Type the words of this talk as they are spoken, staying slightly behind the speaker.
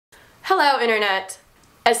Hello, Internet!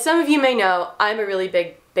 As some of you may know, I'm a really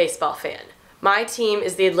big baseball fan. My team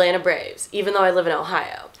is the Atlanta Braves, even though I live in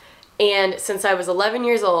Ohio. And since I was 11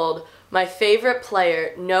 years old, my favorite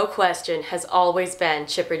player, no question, has always been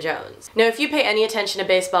Chipper Jones. Now, if you pay any attention to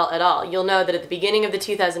baseball at all, you'll know that at the beginning of the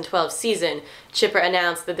 2012 season, Chipper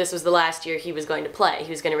announced that this was the last year he was going to play. He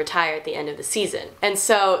was going to retire at the end of the season. And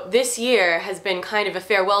so this year has been kind of a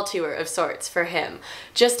farewell tour of sorts for him.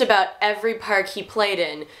 Just about every park he played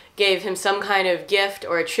in gave him some kind of gift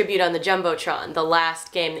or a tribute on the Jumbotron, the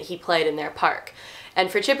last game that he played in their park.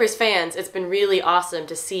 And for Chipper's fans, it's been really awesome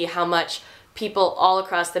to see how much people all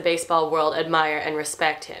across the baseball world admire and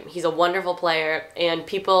respect him. He's a wonderful player, and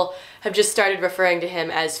people have just started referring to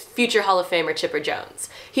him as future Hall of Famer Chipper Jones.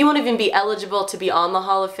 He won't even be eligible to be on the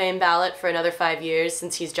Hall of Fame ballot for another 5 years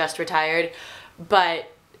since he's just retired,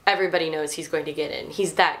 but everybody knows he's going to get in.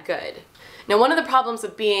 He's that good. Now, one of the problems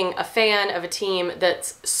with being a fan of a team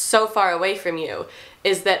that's so far away from you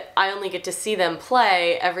is that I only get to see them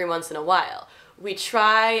play every once in a while. We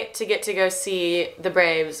try to get to go see the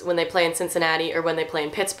Braves when they play in Cincinnati or when they play in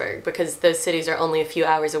Pittsburgh, because those cities are only a few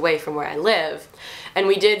hours away from where I live. And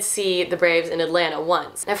we did see the Braves in Atlanta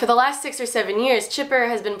once. Now, for the last 6 or 7 years, Chipper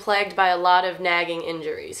has been plagued by a lot of nagging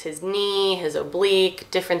injuries. His knee, his oblique,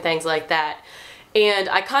 different things like that. And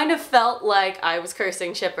I kind of felt like I was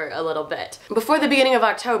cursing Chipper a little bit. Before the beginning of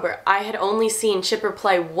October, I had only seen Chipper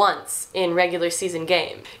play once in regular season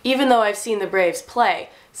games, even though I've seen the Braves play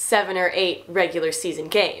 7 or 8 regular season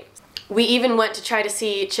games. We even went to try to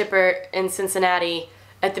see Chipper in Cincinnati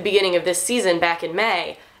at the beginning of this season back in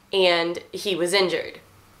May, and he was injured.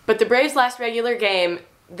 But the Braves' last regular game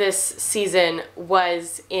this season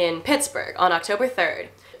was in Pittsburgh on October 3rd.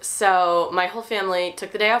 So my whole family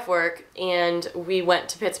took the day off work and we went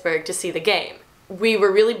to Pittsburgh to see the game. We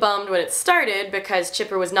were really bummed when it started because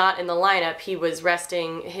Chipper was not in the lineup. He was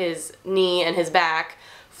resting his knee and his back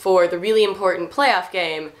for the really important playoff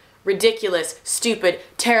game, ridiculous, stupid,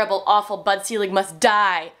 terrible, awful, Bud Selig must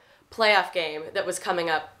die playoff game that was coming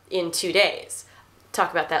up in 2 days. Talk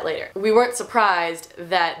about that later. We weren't surprised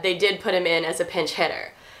that they did put him in as a pinch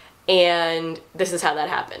hitter, and this is how that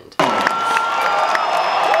happened.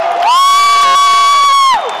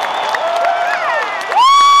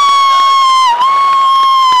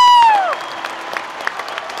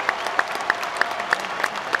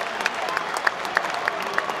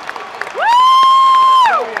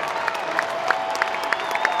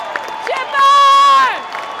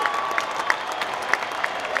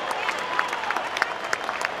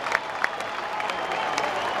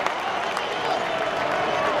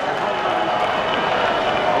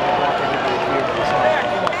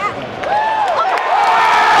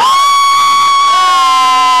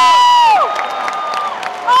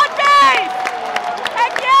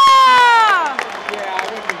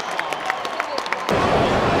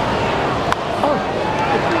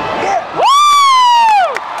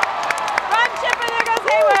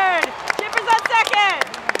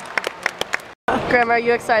 Grandma, are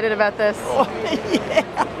you excited about this? Oh,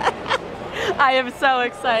 yeah. I am so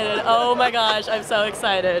excited. Oh my gosh, I'm so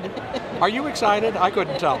excited. Are you excited? I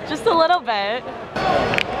couldn't tell. Just a little bit.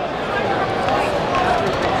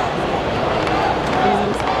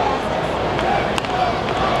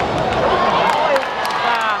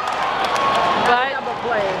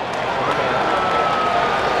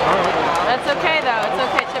 That's okay though, it's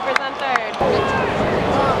okay. Chipper's on third.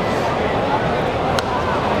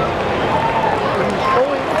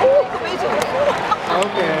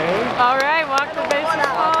 Okay. All right, walk the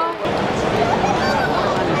baseball.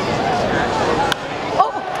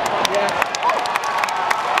 Oh! Yeah.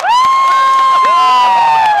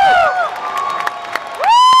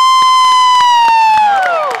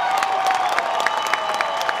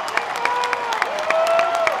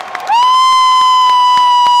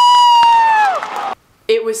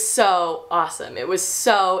 It was so awesome. It was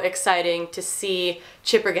so exciting to see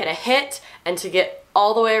Chipper get a hit and to get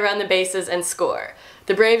all the way around the bases and score.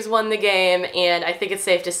 The Braves won the game, and I think it's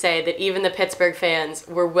safe to say that even the Pittsburgh fans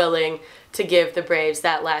were willing to give the Braves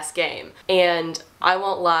that last game. And I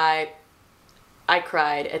won't lie, I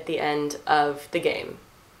cried at the end of the game.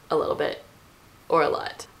 A little bit. Or a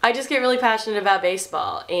lot. I just get really passionate about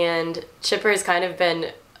baseball, and Chipper has kind of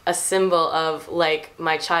been a symbol of like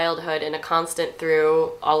my childhood and a constant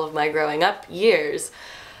through all of my growing up years.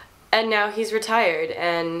 And now he's retired,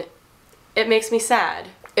 and it makes me sad.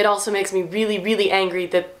 It also makes me really, really angry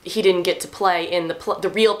that he didn't get to play in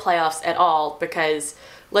the real playoffs at all, because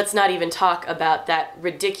let's not even talk about that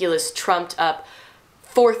ridiculous trumped up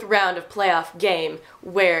 4th round of playoff game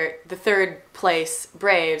where the 3rd place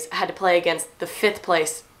Braves had to play against the 5th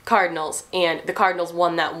place Cardinals, and the Cardinals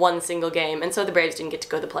won that one single game, and so the Braves didn't get to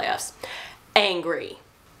go to the playoffs. Angry.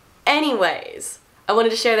 Anyways, I wanted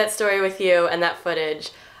to share that story with you and that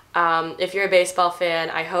footage. If you're a baseball fan,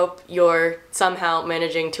 I hope you're somehow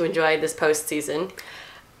managing to enjoy this postseason.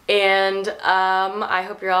 And I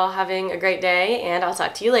hope you're all having a great day, and I'll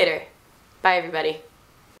talk to you later. Bye, everybody.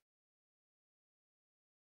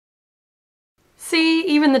 See,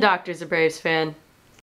 even the doctor's a Braves fan.